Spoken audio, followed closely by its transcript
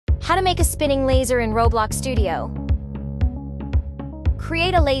How to make a spinning laser in Roblox Studio.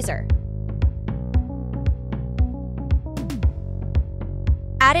 Create a laser.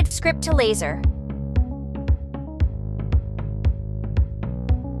 Added script to laser.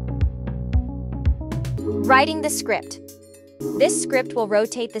 Writing the script. This script will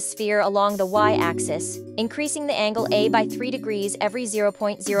rotate the sphere along the y-axis, increasing the angle A by 3 degrees every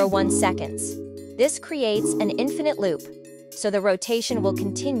 0.01 seconds. This creates an infinite loop, so the rotation will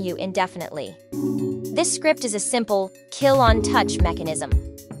continue indefinitely. This script is a simple kill-on-touch mechanism.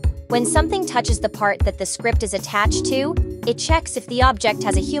 When something touches the part that the script is attached to, it checks if the object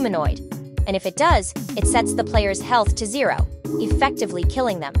has a humanoid, and if it does, it sets the player's health to 0, effectively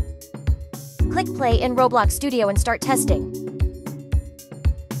killing them. Click play in Roblox Studio and start testing.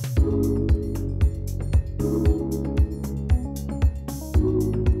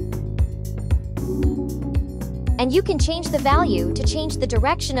 And you can change the value to change the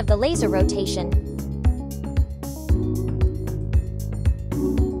direction of the laser rotation.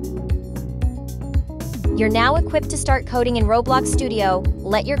 You're now equipped to start coding in Roblox Studio.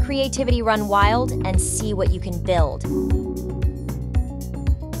 Let your creativity run wild and see what you can build.